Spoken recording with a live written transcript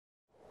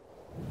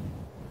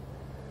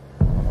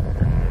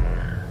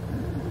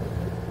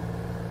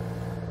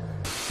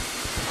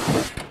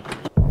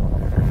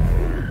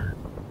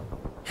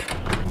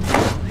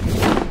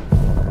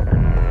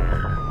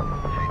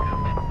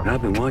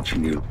I've been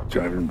watching you,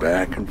 driving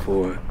back and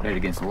forth. Played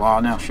against the law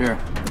now, Sheriff.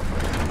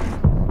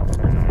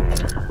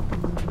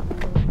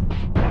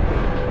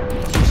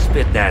 You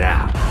spit that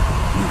out.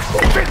 You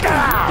spit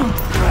that out!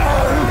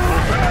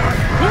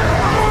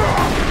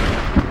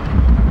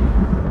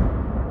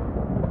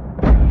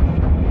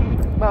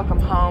 Welcome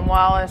home,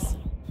 Wallace.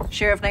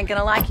 Sheriff ain't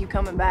gonna like you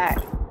coming back.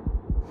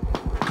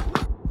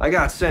 I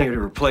got sent here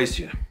to replace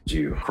you.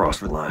 You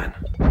crossed the line.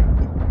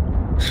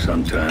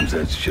 Sometimes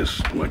that's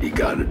just what you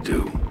gotta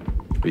do.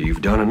 But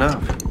you've done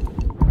enough.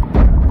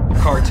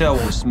 Cartel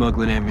was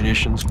smuggling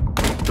ammunitions.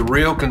 The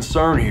real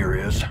concern here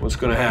is what's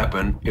gonna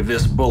happen if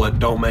this bullet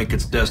don't make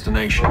its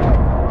destination.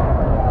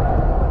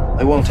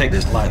 They won't take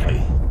this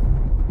lightly.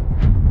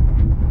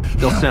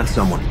 They'll send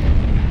someone.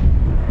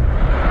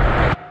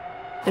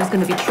 There's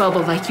gonna be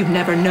trouble like you've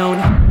never known.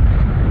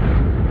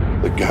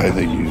 The guy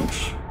they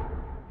use,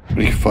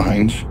 when he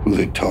finds who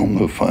they tell him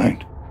to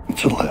find,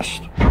 it's a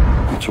list.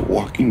 It's a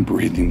walking,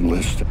 breathing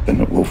list,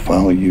 and it will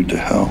follow you to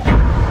hell.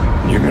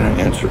 And you're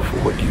gonna answer for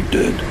what you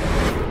did.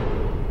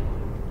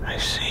 I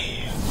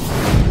see.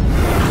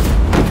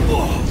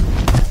 Oh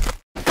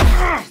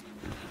God.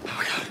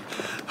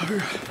 Oh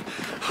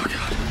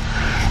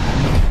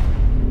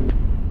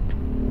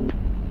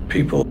God.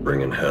 People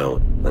bringing hell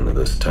into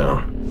this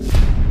town.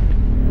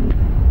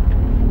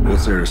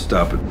 What's there to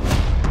stop it?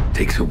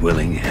 Takes a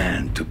willing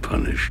hand to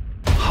punish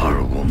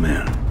horrible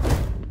men.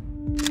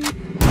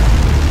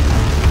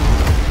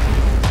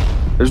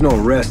 There's no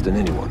arrest in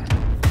anyone.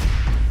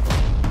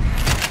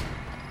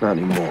 Not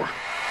anymore.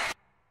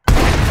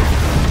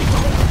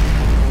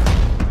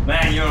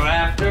 Man you're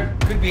after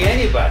could be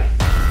anybody.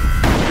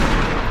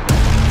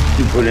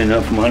 You put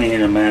enough money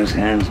in a man's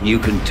hands, you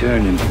can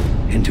turn him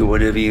into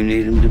whatever you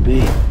need him to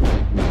be.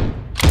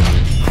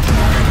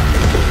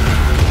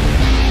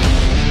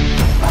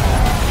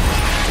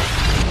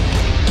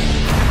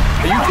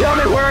 Can you tell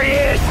me where he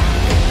is?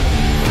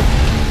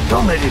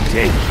 Don't let him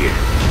take you.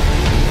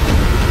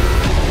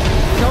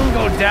 Don't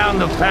go down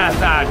the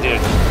path I did.